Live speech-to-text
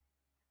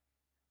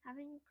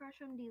Having a crush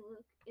on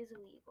D-Luke is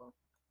illegal.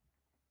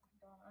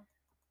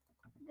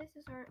 This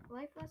is our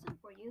life lesson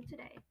for you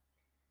today.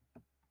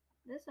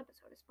 This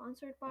episode is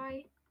sponsored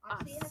by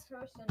I've seen a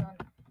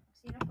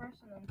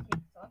person on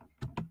TikTok.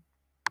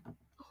 Oh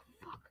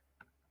fuck!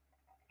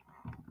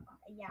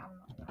 Yeah, I'm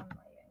not even gonna.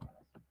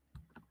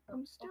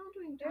 I'm still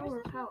doing There was Tower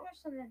of this one Hell.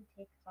 person on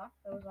TikTok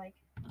that was like,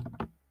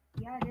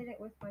 "Yeah, I did it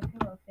with my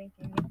pillow,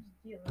 thinking it was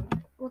Dude."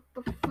 What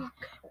the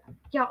fuck?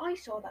 Yeah, I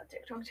saw that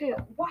TikTok too.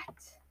 What?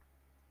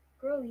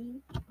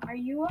 Girlie, are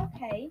you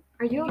okay?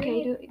 Are you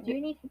okay? Do you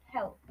need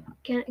help?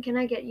 Can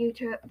I get you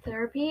to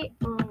therapy?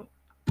 Do you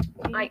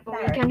need We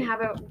therapy? can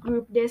have a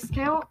group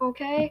discount,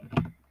 okay?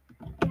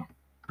 Yeah,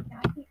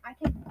 I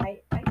can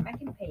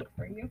pay it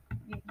for you.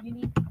 You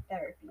need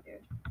therapy,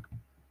 dude.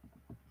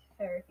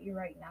 Therapy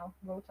right now.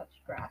 Go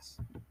touch grass.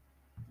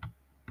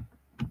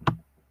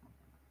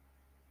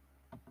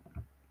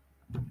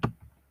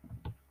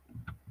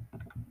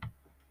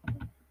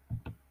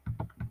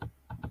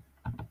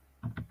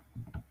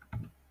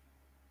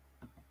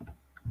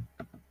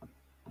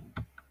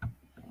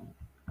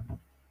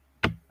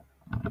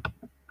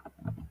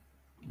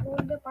 All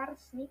the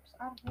parsnips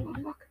are Oh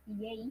ready. fuck!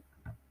 Yay.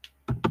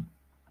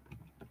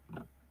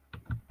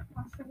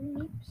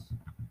 Parsnips.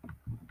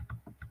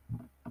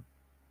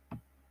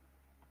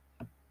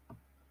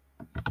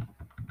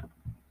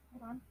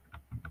 Hold on.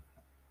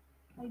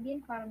 I've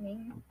been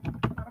farming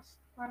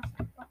parsnips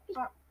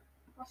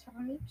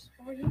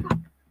for you.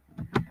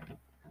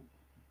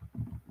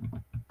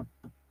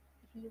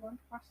 If you want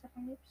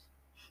parsnips.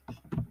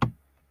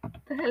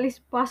 The hell is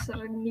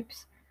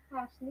parsnips?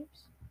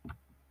 Parsnips.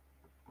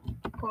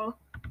 Call.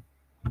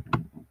 I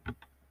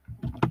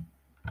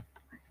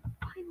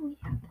finally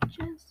have the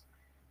chance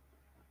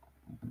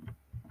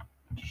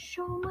to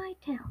show my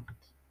talent.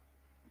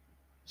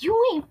 You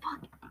ain't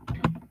fucking.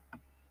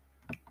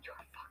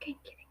 You're fucking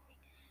kidding me.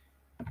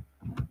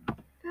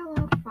 Fell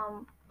off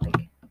from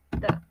like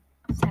the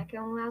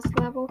second last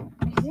level.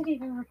 Is it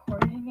even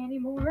recording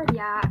anymore?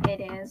 Yeah, it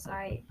is.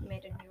 I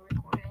made a new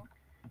recording.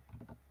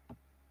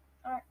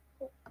 Alright,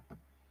 cool.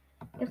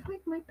 If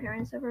like my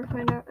parents ever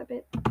find out a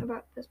bit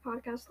about this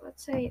podcast,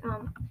 let's say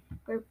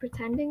we're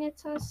pretending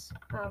it's us,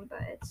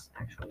 but it's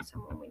actually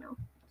someone we know.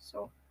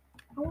 So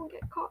I won't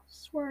get caught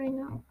swearing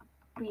out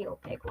real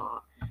big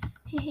law.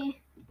 Hehe.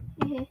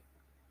 Hehe.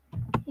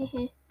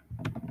 Hehe.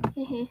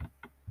 Hehe.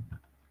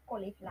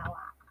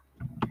 Cauliflower.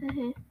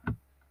 Hehe.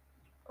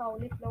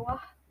 Cauliflower.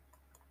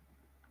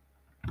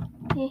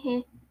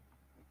 Hehe.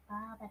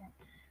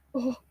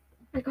 Oh,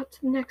 I got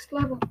to the next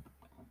level.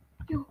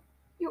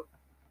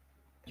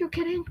 You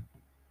kidding?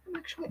 I'm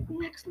actually at the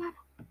next level.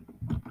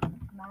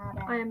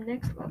 I am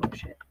next level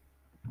shit.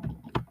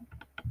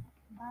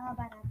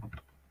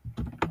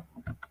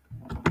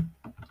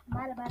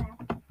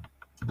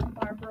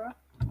 Barbara.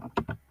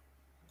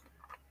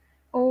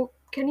 Oh,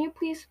 can you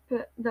please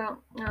put the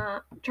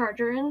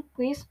charger in,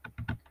 please?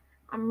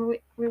 I'm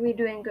really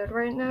doing good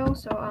right now,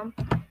 so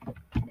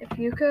if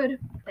you could,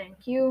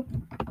 thank you.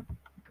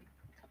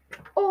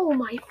 Oh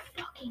my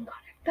fucking god,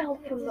 I fell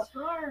from the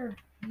hard.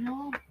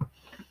 No.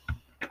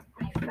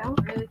 I fell.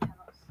 Really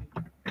cannot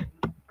see.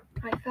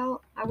 I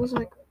fell. I was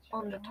like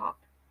on the top.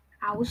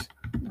 I was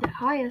the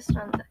highest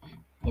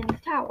in the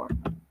tower.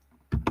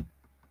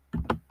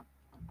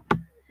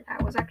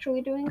 I was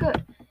actually doing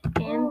good.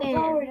 And then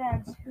Tower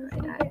dance. Who I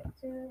should died. get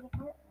to the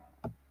part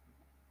now?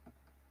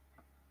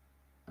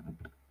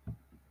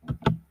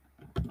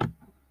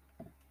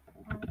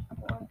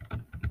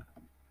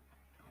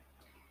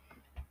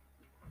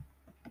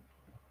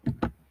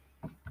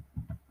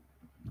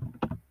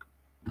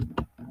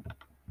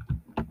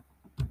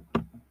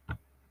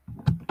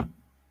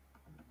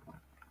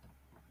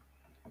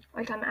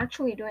 Like I'm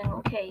actually doing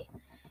okay.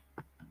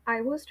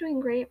 I was doing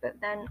great, but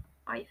then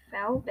I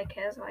fell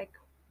because like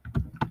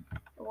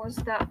it was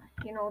the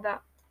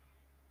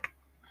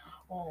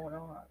Oh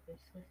no, this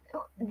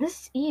is. this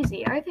is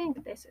easy. I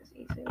think this is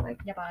easy. Like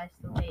Yeah, but I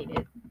still made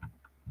it.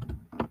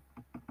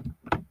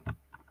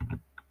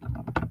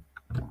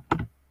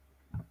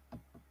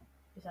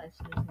 Besides,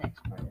 this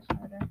next part is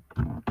harder.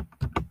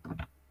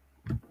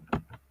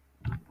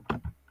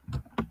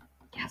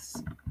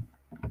 yes,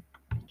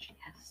 bitch,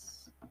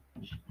 yes,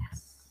 bitch,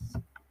 yes.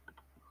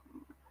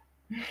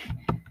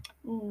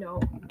 No,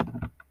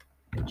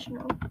 bitch,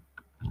 no.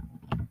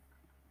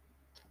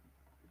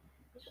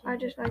 I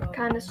just like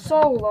kind of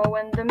solo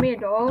in the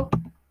middle.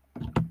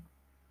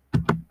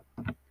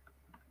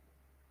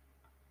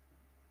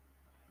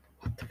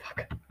 What the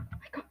fuck?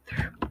 I got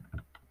through.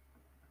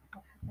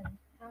 What happened?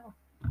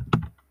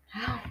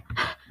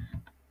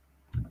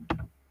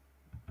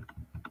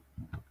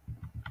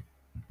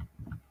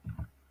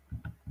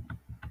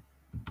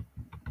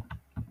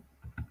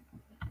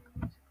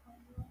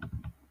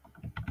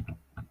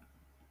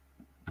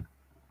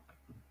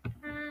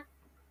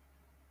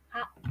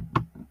 How?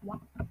 What?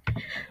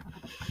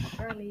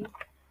 Early.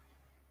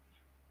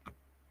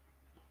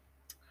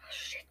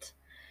 Shit.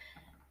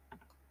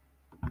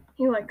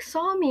 He like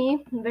saw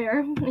me there,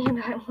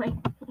 and I'm like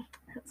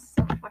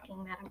so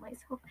fucking mad at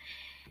myself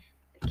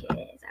because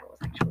I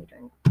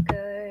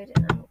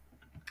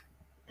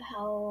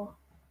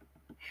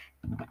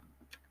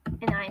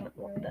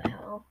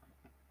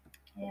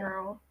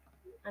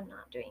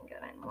doing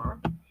good anymore.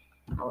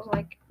 I was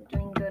like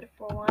doing good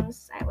for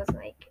once. I was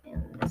like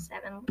in the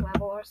 7th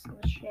level or some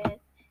shit.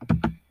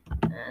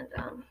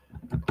 And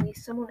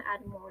please someone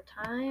add more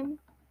time.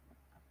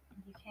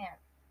 You can't.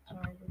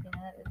 Sorry, you can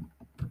add it.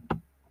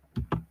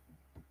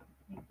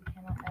 You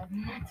cannot add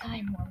more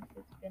time once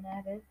it's been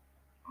added.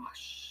 Oh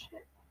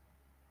shit.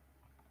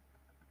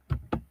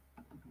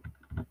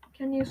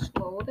 Can you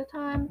slow the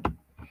time?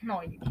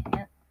 No, you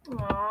can't.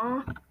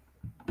 Aww.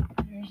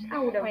 There's I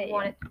would have way.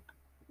 wanted.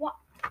 What?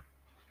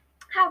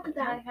 How could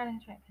Can that? I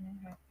try?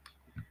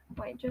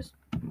 Wait, just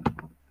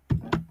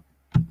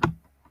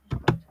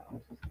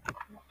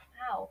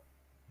How?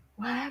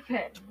 What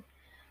happened?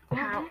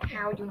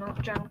 how do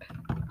not jump?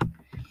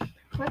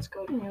 Let's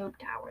go to Noob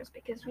Towers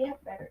because we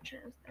have better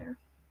chance there.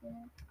 Yeah.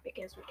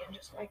 Because we can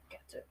just like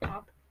get to the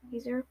top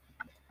easier.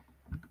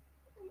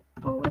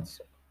 Oh, it's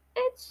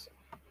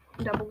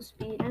double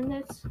speed and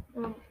it's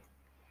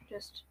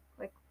just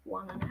like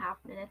 1.5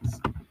 minutes.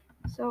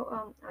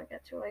 So I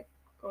get to like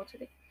go to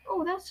the.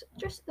 Oh, that's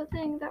just the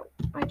thing that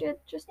I did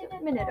just a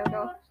minute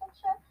ago.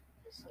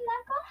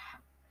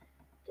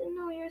 Didn't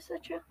know you're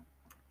such a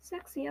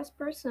sexy ass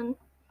person.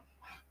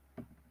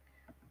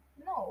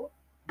 No.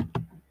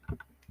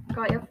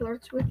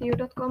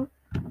 GaiaFlirtsWithYou.com.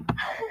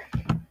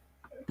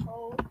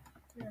 Oh,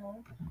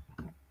 no.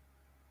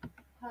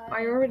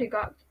 I already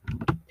got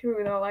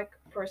through the like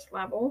first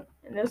level,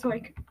 and there's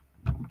like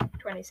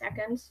 20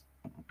 seconds.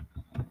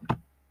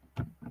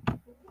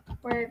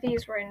 Why are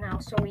these right now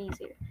so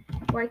easy?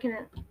 Why can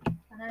it,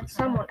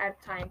 someone add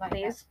time, Like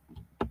please?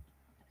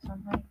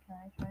 Something, can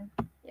I try?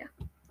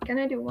 Can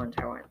I do 1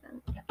 tower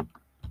then?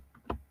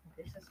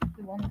 This is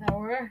the 1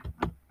 tower.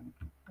 Or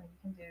you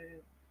can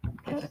do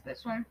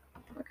this one.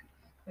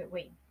 Okay.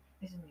 Wait.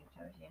 This is new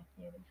towers, yeah.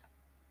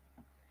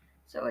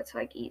 So it's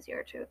like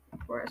easier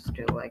for us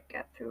to like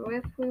get through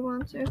if we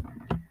want to.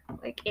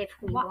 Like if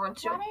we want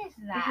to. What is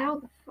that? How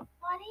the fuck?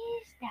 What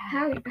is that?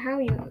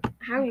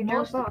 How you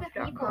Most jump of off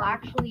the people Dr.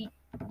 actually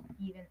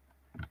even.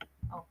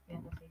 Oh, yeah,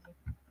 that's easy.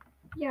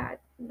 Yeah,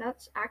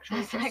 that's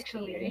actually That's just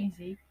actually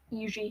easy.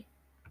 Easy.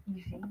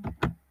 Easy.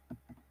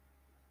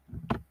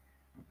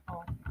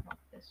 Oh, not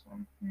this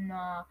one.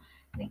 No,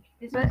 like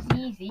this is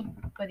easy,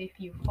 but if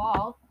you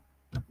fall,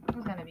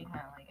 it's gonna be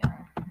kind of like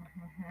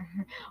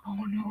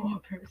oh no, a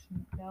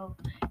person fell.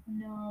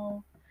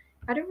 No.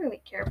 I don't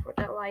really care for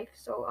that life,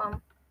 so I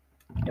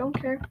don't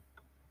care.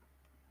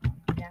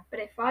 Yeah. But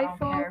if I I don't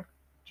fall, care.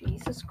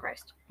 Jesus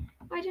Christ,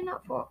 I did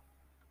not fall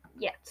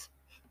yet.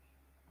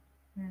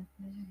 This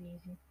is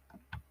easy.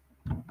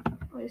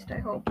 At least I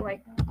hope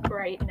like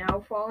right now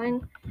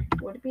falling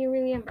would be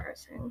really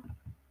embarrassing.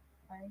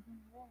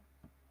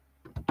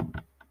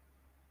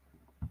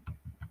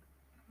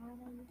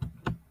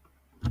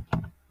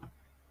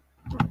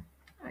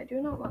 I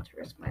do not want to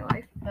risk my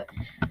life. The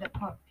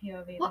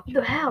POV. What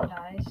the hell?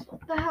 Dies.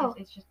 What the hell?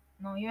 It's just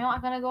no. You're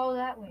not gonna go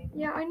that way.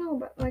 Yeah, I know,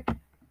 but like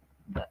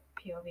the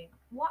POV.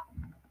 What?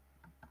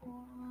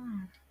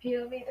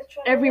 POV.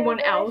 Everyone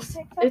else.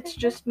 It's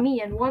just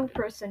me and one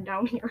person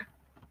down here.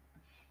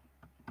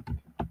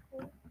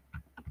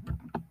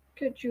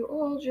 Could you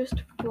all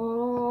just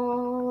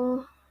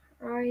fall?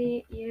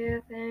 Right, yeah,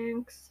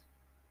 thanks.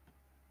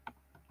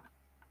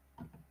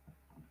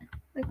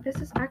 Like, this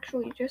is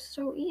actually just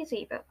so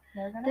easy, but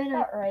they're gonna then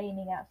start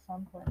raining at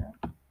some point.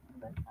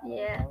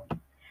 Yeah.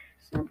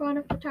 Some point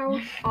of the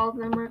tower, all of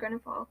them are gonna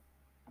fall.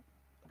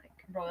 Like,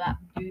 bro, that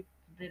dude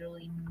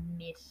literally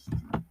missed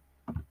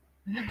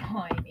the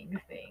climbing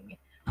thing.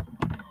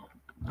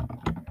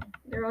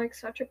 They're like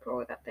such a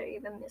pro that they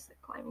even miss the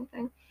climbing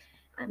thing.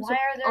 And why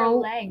are their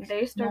legs?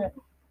 They start.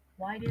 No.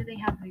 Why do they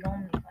have the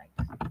only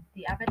legs?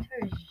 The avatar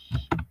is.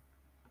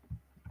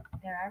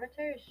 Their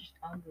avatar is just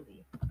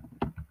ugly.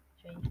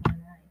 Change my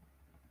mind.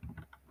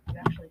 You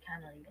actually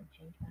cannot even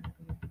change my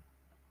mind.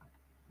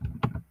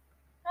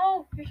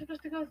 Oh, you're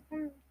supposed to go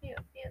from the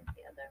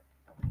other.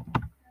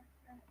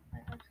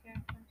 I'm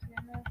scared.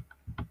 No.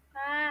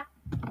 Ah!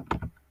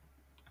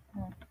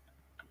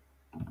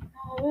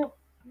 No.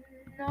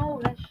 No,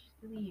 that's just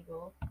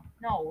illegal.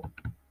 No.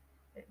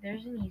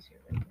 There's an easier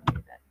way to do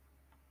that.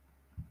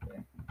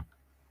 There.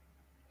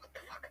 What the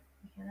fuck?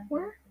 You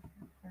Where?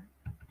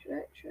 Should I?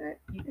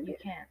 You can't. You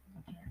can't.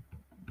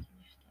 You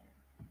just can't.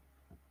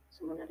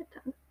 Someone at a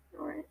time.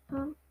 Alright,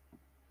 There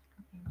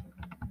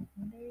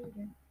you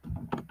go.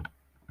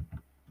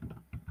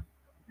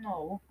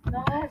 No.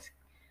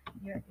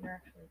 You're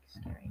actually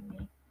scaring me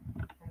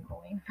from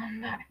going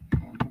from that.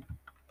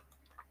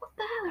 What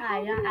the hell?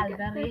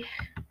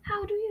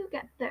 How do you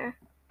get there?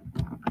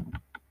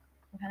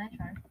 Can I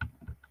try?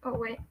 Oh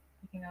wait.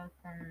 You can go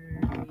from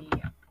the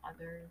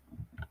other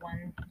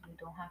one. You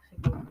don't have to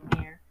go from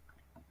here.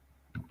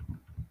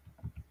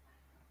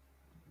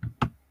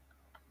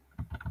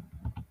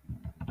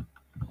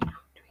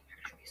 I'm doing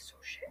actually so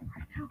shit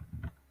right now.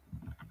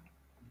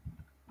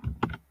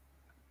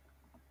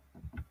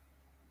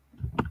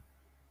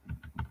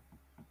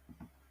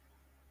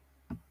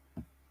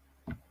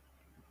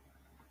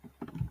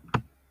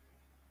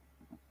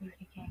 You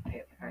can't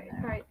get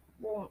I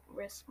won't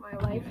risk my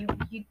life.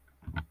 You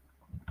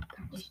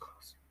was Just-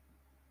 close.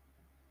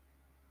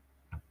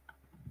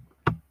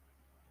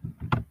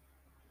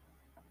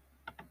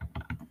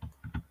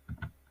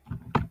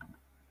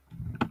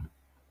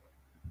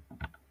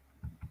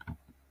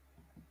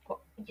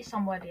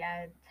 Somebody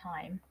added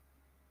time.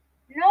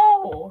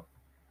 No!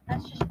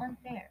 That's just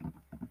unfair.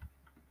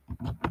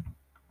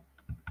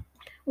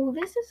 Well,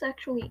 this is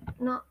actually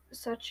not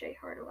such a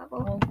hard level.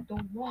 Well,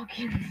 the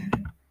walk-in.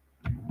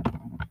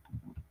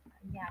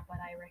 Yeah, but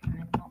I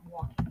recommend not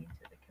walking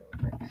into the kill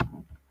bricks.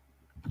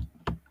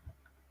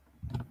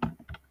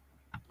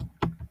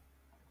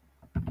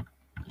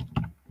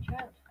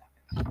 Child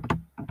facts.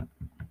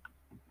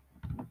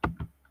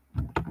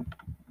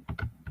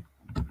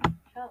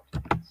 Child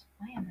facts.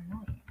 I am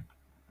annoying.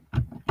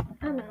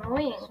 I'm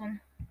annoying. This one.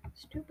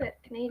 Stupid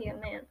Canadian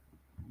man.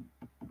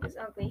 He's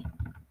ugly.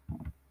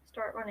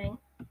 Start running.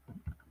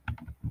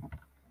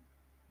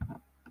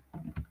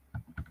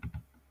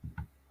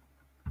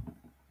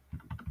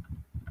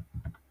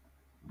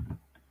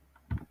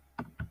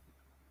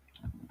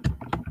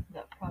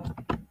 That probably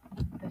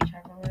the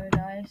traveler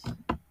dies.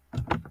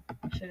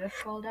 Should have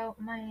called out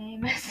my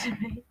name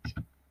estimate.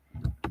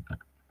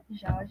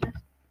 Shall I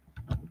just?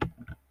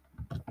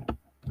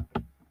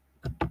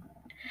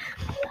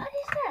 What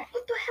is that?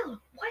 What the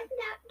hell? Why did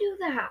that do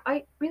that?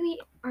 I really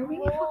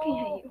fucking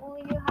hate you. Well,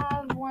 you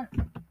have 2.5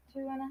 minutes.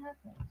 What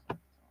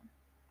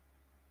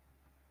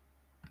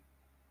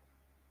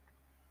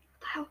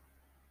the hell?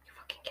 You're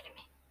fucking kidding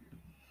me.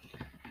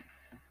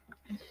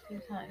 It's 2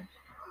 times.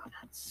 Bro,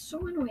 that's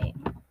so annoying.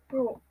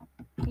 Bro,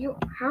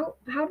 how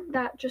did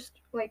that just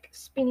like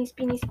spinny?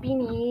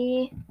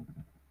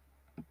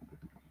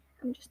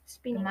 I'm just The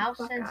spinning mouse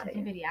the fuck out of you.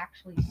 sensitivity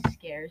actually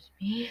scares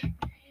me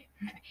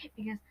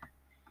because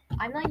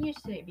I'm not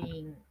used to it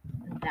being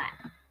that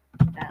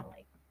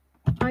like.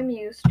 I'm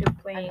used to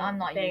playing I'm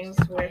not things used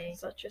to with playing.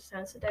 such a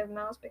sensitive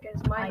mouse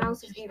because my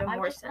mouse is even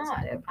more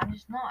sensitive. I'm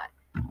just not,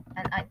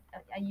 and I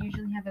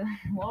usually have it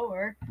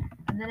lower,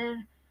 and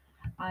then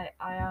I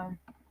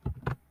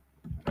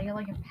get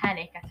like a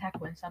panic attack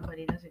when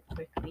somebody does it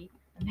quickly,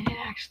 and then it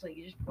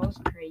actually just goes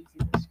crazy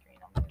the screen.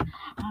 I'm like,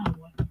 oh,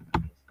 what the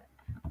fuck is that?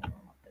 I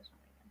don't want this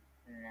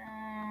one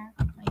again.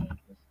 No, I hate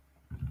this.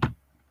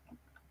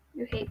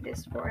 You hate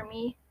this for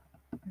me.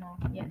 No,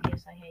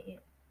 yes, I hate it.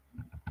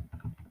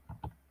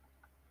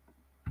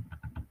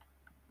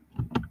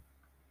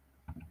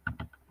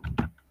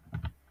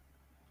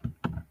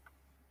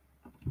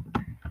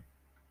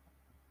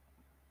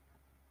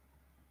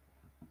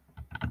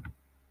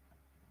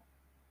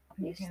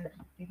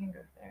 You can go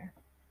there.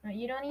 No,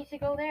 you don't need to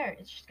go there.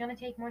 It's just gonna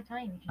take more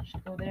time. You can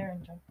just go there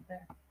and jump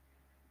there.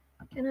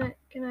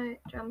 Can I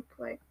jump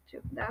like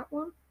to that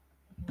one?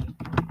 You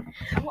can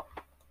just jump.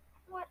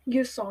 What?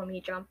 You saw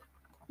me jump.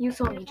 You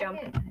saw me Yes, I jump.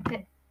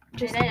 did.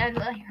 Just And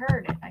I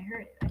heard it. I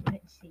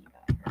didn't see, but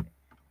I heard it.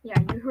 yeah,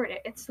 you heard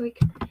it. It's like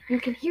you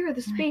can hear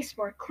the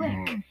spacebar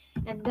click,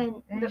 and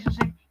then And it's just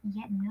like,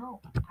 yeah,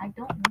 no, I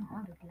don't know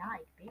how to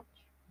glide, bitch.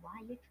 Why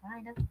are you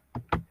trying to?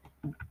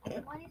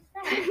 What is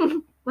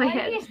that? my What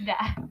head. is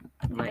that?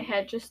 My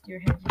head just Your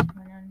head just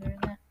went under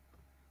that.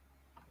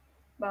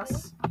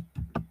 bus.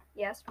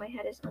 Yes, my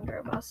head is under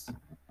a bus.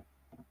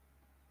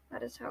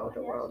 That is how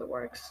the world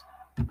works.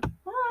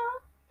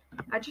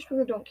 I just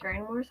really don't care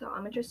anymore, so I'm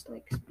gonna just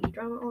like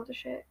speedrun all the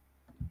shit.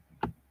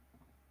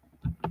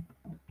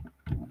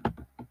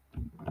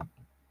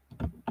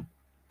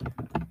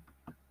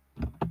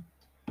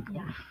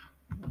 Yeah.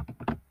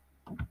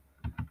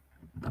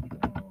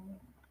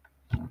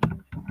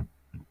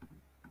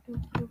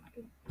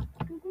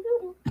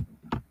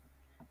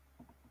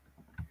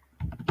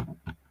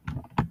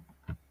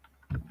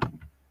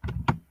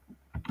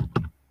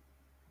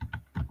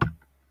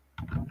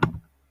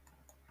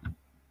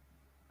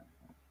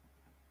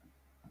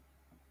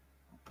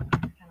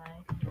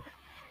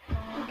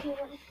 Okay.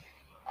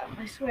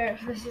 I swear,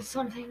 if this is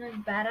something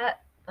I'm bad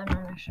at, then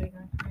I'm actually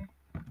going to.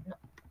 No.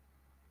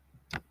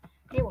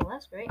 Hey, well,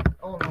 that's great.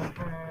 Oh,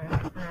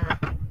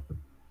 no.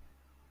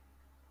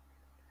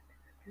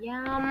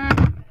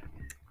 Yum.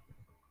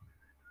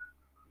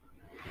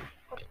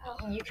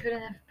 You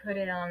couldn't have put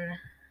it on.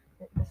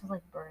 This is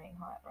like burning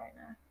hot right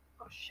now.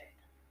 Oh shit.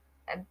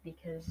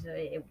 Because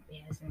it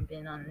hasn't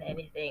been on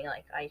anything.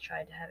 Like, I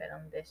tried to have it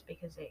on this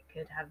because it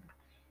could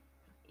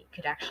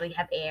actually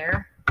have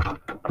air.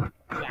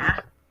 Yeah.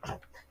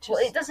 Well,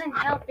 it doesn't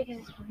help because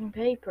it's fucking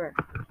paper.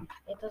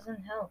 It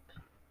doesn't help.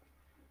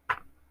 I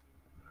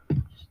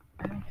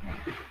don't care.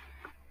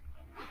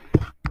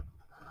 I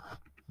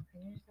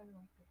just don't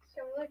like this.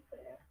 Can we like put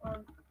it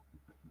on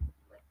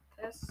like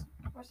this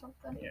or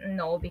something?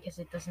 No, because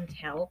it doesn't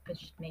help. It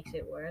just makes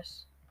it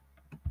worse.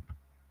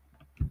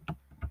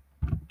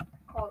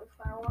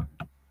 Cauliflower.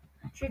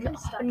 Chicken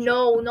stuff.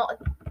 No,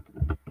 not.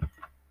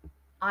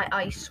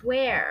 I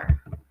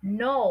swear.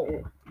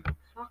 No.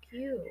 Fuck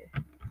you.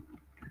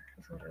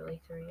 It's literally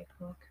 3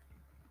 o'clock.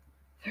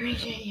 3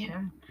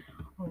 a.m.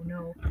 Oh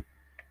no. Wait,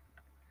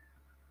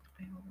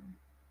 hold on.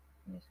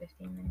 There's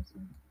 15 minutes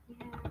in.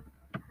 Yeah.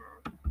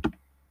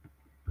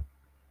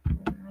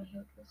 I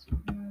hate this.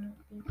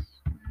 These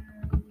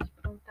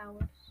child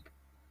towers.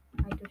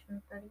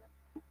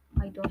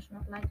 I do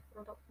not like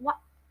Frodo. What?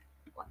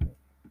 What?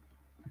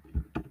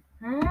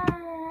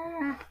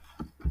 Ah.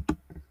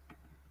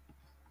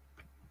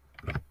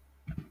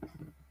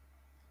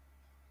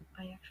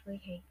 I actually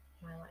hate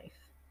my life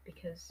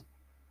because,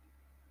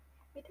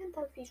 We didn't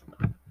have fish.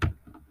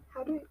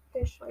 How do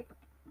fish like?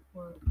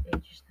 well,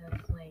 it just has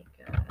like,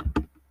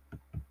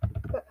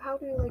 But how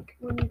do you like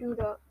when you do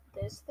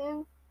this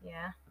thing?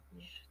 yeah,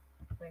 you just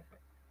wait for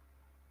it.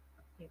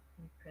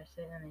 You press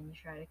it and then you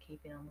try to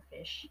keep it on the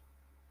fish.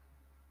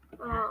 You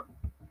try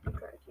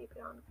to keep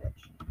it on the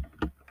fish.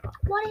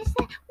 What is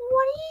that?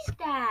 What is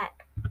that?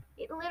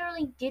 It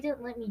literally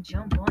didn't let me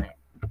jump on it.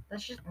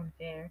 That's just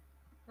unfair.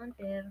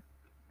 Unfair.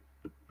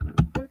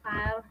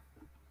 Unfair.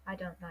 I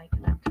don't like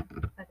that.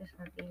 That is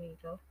not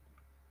illegal.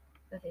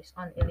 That is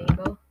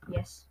illegal.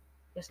 Yes.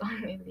 Yes,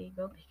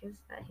 illegal because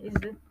that is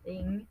the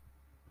thing.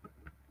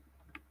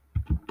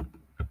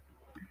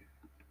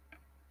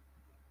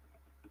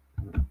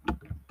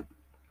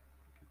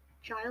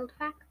 Child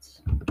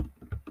facts.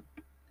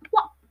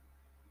 What?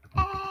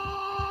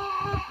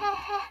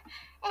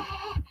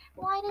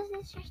 Why does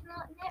this just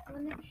not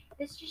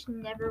this just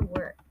never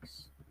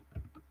works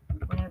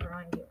whenever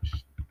I'm doing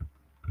shit.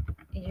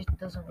 It just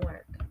doesn't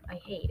work. I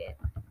hate it.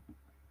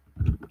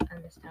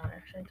 And this tower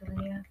actually doesn't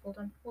even have full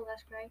done. Well,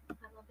 that's great. I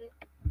love it.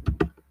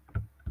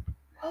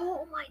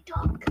 Oh, my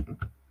duck!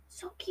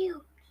 So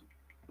cute.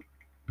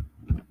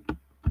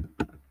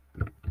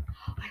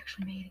 I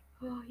actually made it.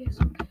 Oh yes.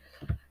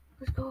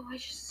 Let's go. I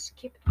just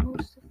skipped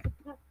most of the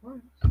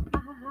platforms.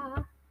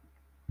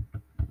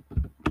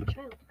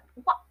 Child.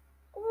 What?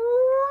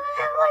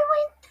 I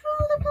went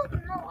through the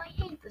platform. No, I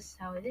hate this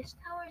tower. This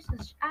tower is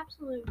such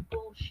absolute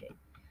bullshit.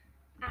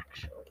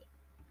 Actually.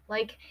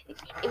 Like, it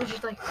was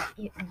just like,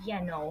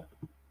 yeah, no.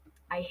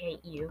 I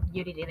hate you.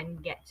 You didn't even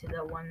get to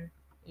the one,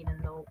 even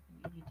though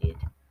you did.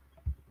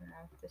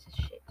 No, this is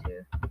shit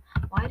too.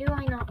 Why do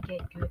I not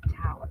get good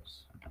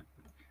towers?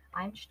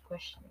 I'm just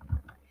questioning my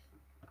life.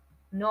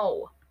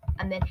 No.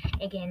 And then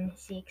again,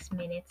 6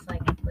 minutes,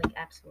 like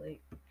absolute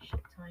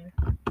shit time.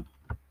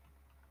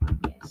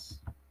 Yes.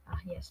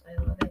 Yes, I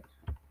love it.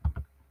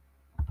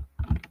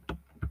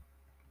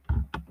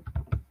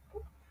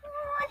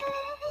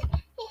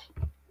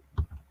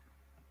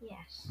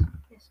 Yes.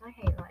 Yes, I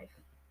hate life.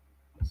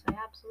 Yes, I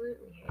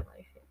absolutely hate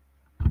life.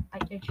 I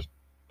just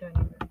don't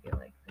even feel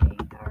like playing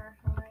Tower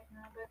right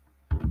now, but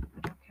I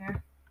don't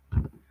care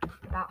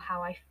about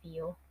how I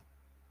feel.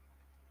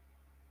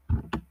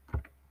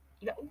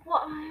 Yeah,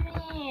 what?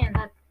 Man,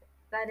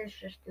 that is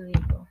just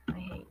illegal. I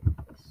hate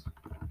this.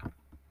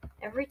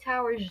 Every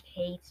tower just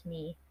hates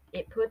me.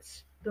 It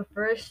puts the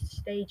first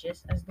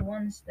stages as the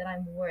ones that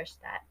I'm worst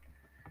at.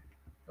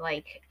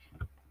 Like,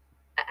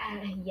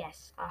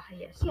 yes,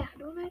 yes. Yeah,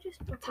 don't I just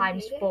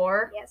Times hate it?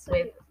 4 Yes, I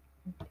with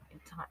do.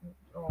 time.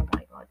 Oh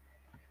my god.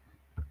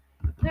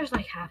 There's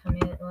like half a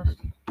minute left.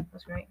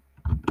 That's great.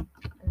 I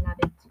love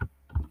it.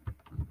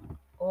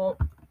 Oh,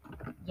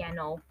 yeah,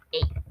 no.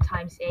 8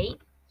 times 8.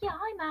 Yeah,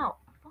 I'm out.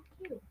 Fuck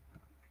you.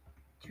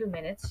 2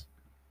 minutes.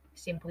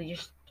 Simply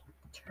just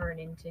turn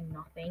into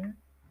nothing.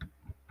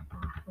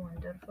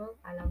 Wonderful.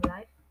 I love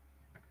life.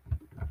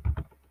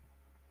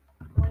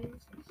 What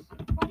is this?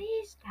 What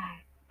is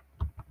that?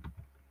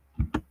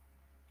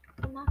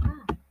 Oh my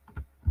god.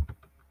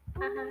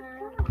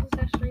 This is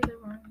actually the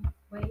wrong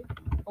way.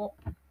 Oh,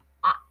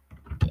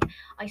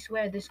 I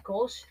swear this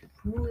goes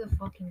through the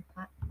fucking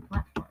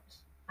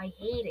platforms. I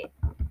hate it.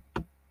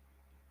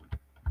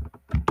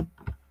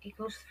 It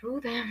goes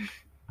through them.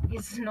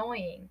 It's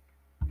annoying.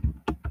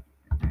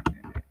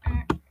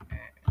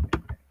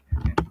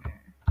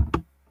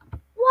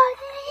 What?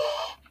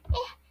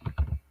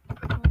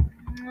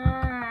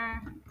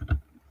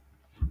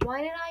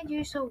 Why did I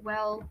do so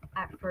well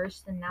at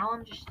first and now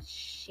I'm just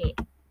shit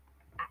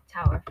at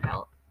Tower of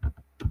Hell?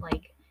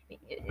 Like,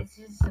 it's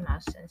just the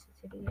mouse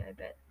sensitivity, I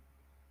bet.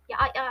 Yeah,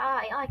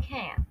 I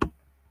can.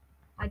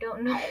 I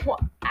don't know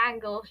what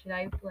angle should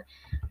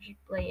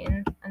play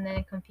in, and then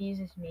it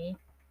confuses me,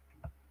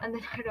 and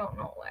then I don't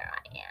know where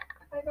I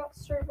am. I got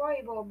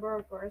survival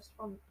burgers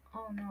from.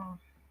 Oh no.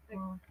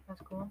 Oh,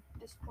 that's cool.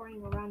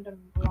 Destroying a random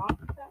rock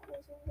that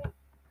was in there.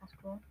 That's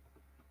cool.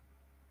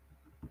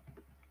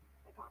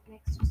 I got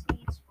mixed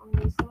seeds from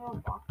these little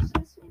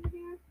boxes in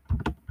here.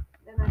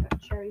 Then I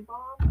got cherry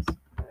bombs.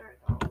 What are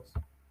those?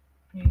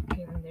 You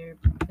can.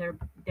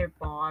 They're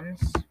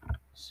bombs.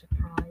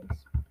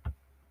 Surprise.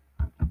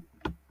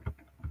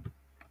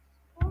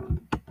 Oh,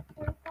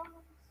 they're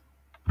bombs.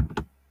 Are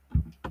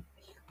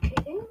you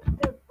kidding?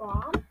 They're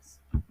bombs?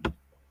 What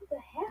the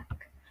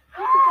heck?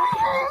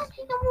 How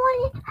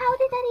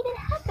did that even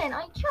happen?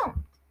 I jumped.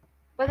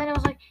 But then it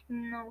was like,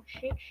 no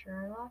shit,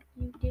 Sherlock,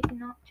 you did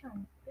not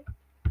jump.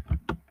 I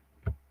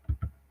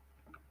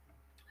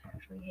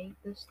actually hate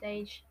this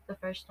stage, the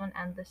first one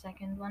and the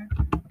second one.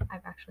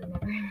 I've actually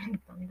never even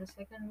done the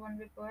second one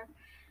before.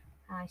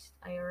 I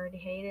already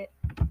hate it.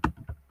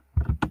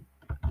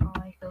 Oh,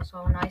 I feel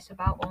so nice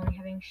about only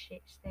having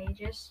shit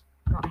stages,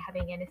 not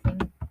having anything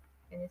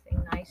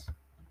nice.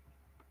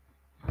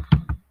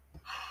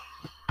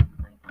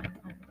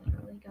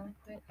 wanna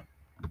quit?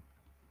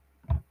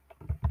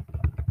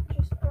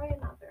 Just try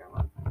another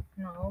one.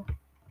 No.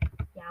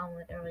 Yeah, I'm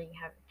literally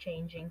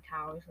changing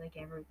towers like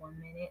every 1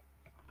 minute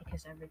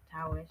because every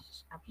tower is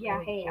just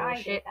absolutely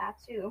bullshit. that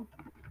too.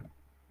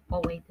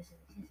 Oh wait, this is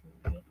easy.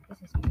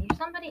 This is easy. If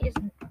somebody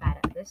isn't bad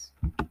at this,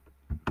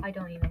 I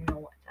don't even know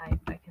what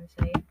I can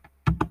say.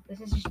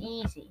 This is just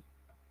easy.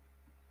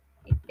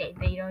 They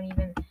don't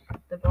even,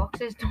 the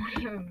boxes don't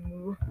even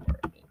move for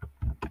me.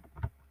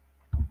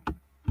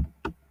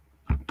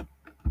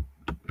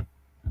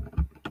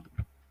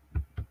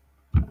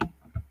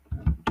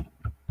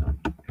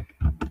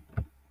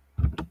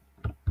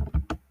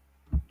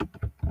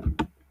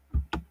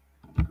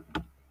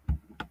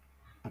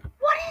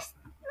 What is?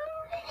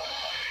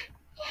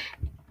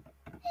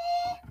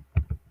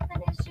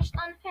 That is just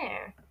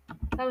unfair.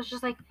 That was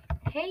just like,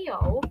 hey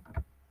yo.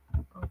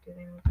 Oh, do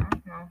they move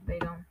on? No, they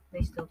don't.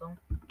 They still don't.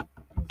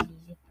 It's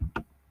easy.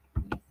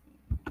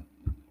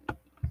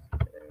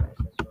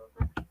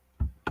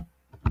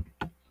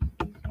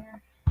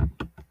 Easier.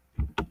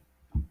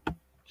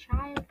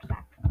 Child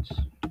factors.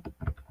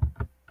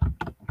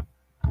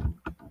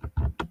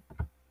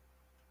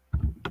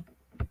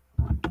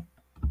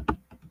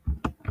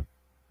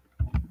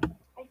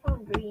 I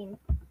found green.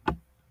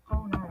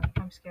 Oh no,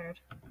 I'm scared.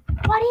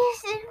 What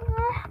is it?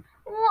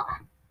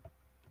 What?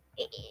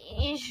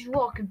 It's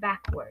walking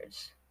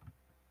backwards.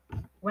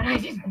 When I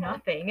did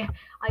nothing.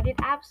 I did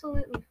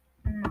absolutely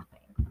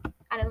nothing.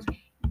 And it was,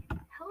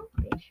 hello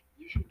bitch,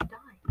 you should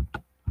die.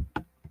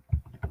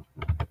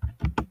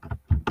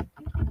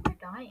 You're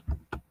dying.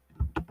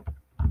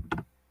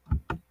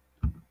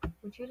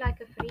 Would you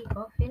like a free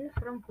coffin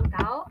from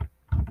Putao?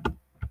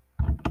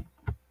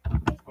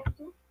 Yes, I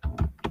do.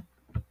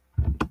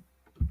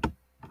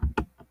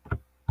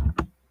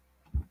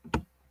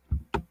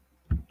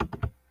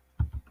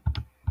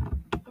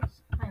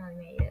 Yes, finally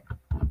made it.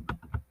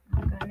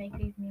 I'm gonna make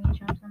these mini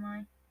jumps, am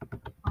I?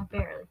 Oh,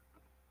 barely.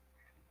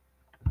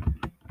 I'm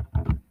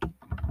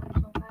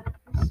so bad at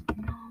this.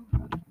 No.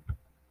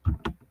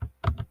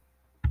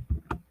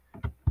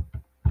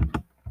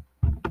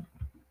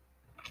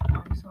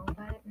 I'm so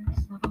bad at this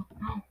level.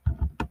 No.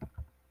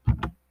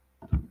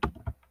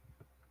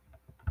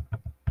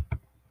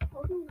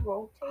 How do you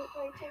rotate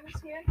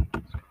items here?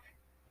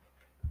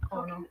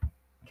 Oh no.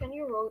 Can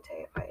you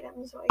rotate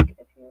items like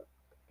if you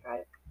try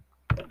to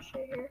put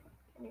shit here?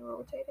 Can you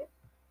rotate it?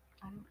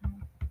 I don't know.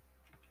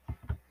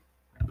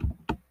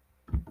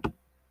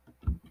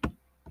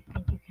 I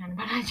think you can,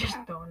 but I just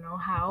don't know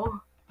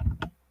how.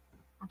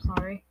 I'm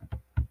sorry.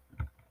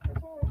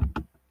 That's alright.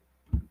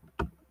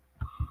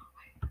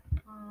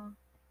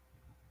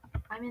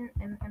 I'm in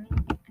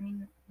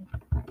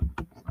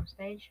some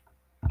stage.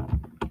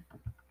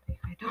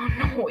 I don't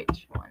know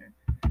which one.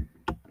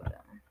 But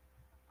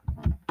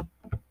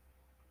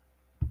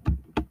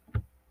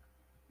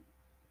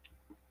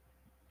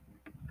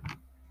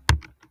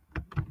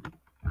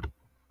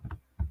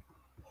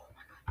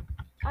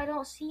I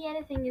don't see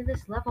anything in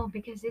this level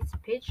because it's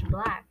pitch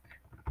black.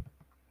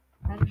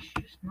 That is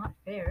just not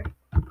fair.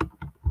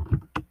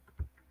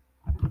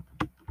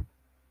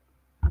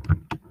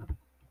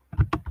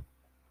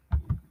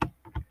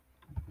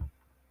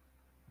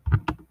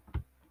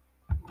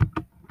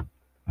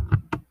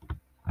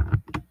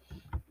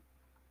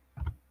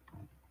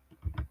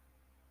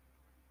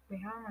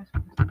 Wait, how am I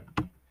supposed to get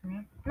from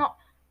here? No!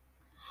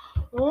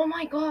 Oh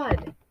my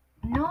god!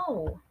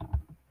 No!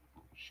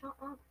 Shut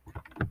up.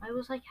 I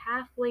was like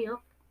halfway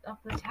up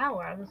the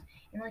tower. I was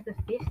in like the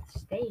 5th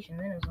stage and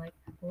then it was like,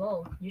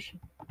 whoa, you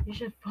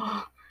should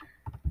fall.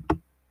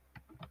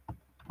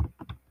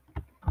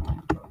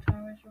 Go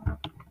towers are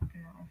up?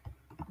 No.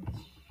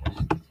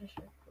 This is just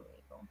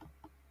illegal.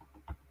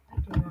 I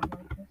do not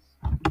like this.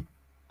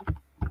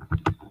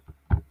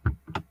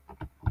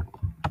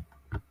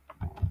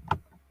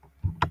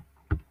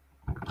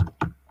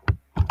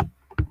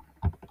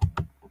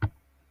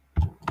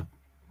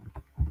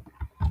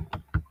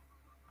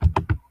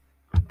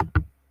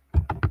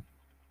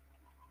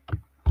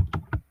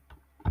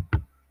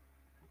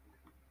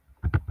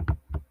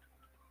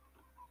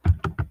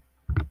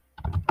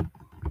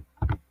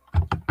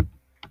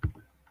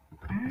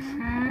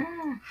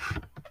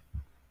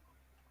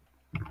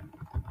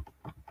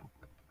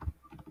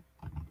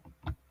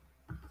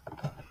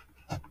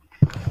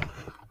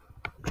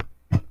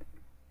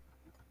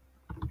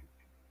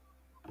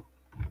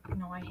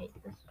 No, I hate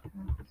this.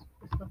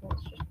 This level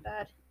is just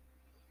bad.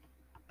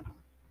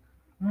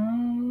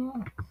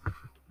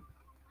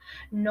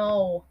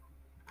 No.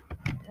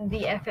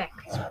 The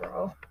effects,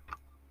 bro.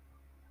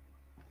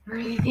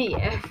 Really, the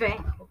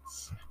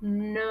effects.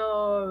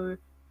 No.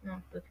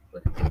 No, look.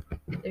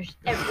 There's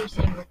every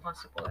single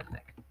possible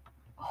effect.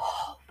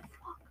 Oh,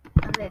 fuck.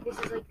 And this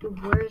is like the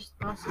worst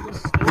possible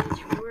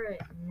stage for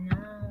it.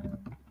 No.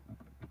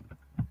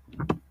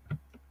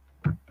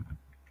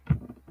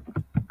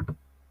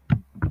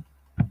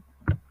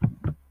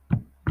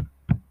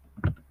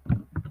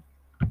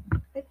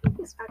 I think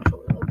this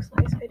actually looks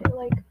nice. I do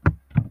like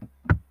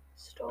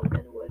stone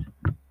and wood.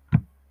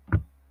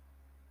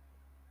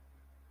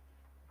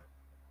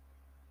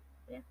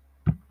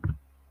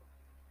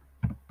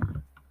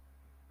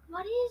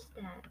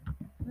 that.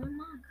 Oh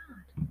my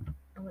god.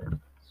 I would have.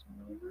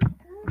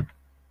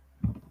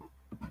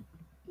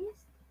 Yes.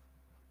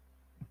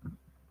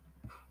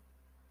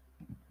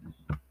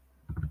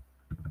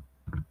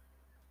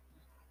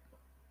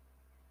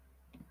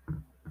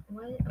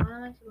 What am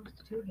I supposed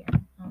to do here?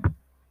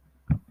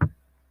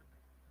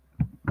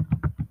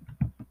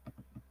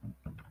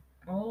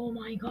 Oh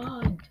my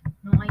god.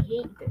 No, I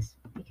hate this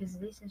because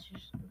this is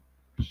just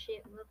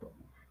shit level.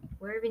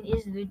 Where even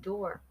is the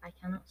door? I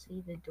cannot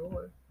see the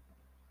door.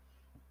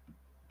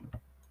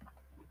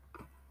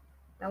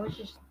 That was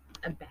just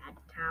a bad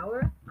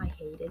tower. I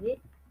hated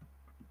it.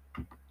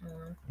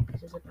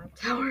 This is a bad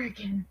tower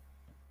again.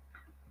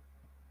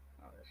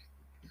 I was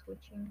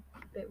switching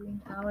between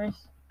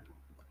towers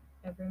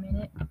every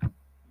minute.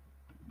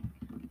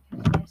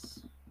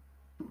 Because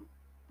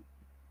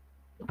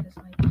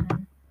I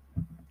can.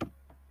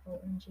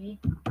 OMG.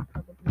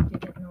 Probably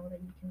didn't know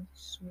that you can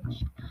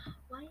switch.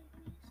 Why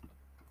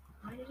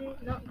did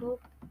it not go?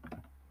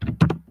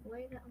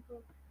 Why did it not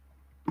go?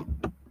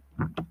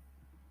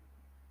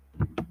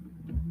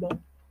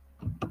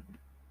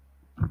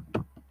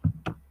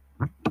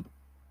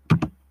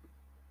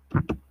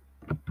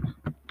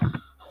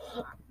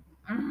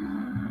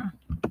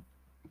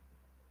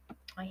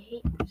 I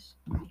hate this.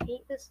 I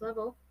hate this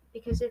level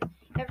because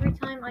every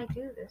time I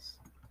do this,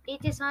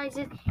 it decides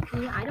it.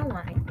 Yeah, I don't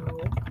want to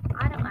go.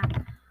 I don't want.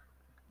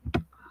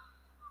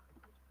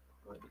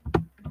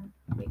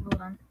 Wait,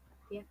 hold on.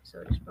 The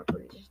episode is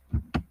probably just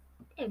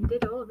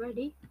ended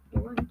already.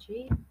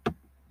 OMG.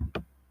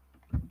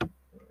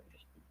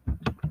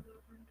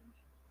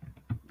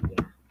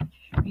 Yeah,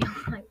 I just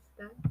realized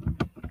that.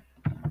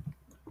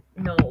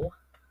 No.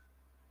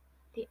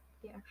 The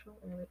actual.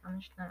 Wait, I'm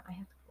just gonna. I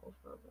have to go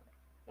for a bit.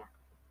 Yeah.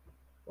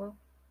 Well,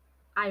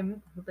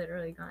 I'm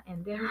literally gonna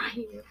end it right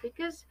here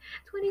because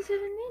 27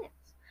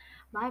 minutes.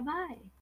 Bye bye.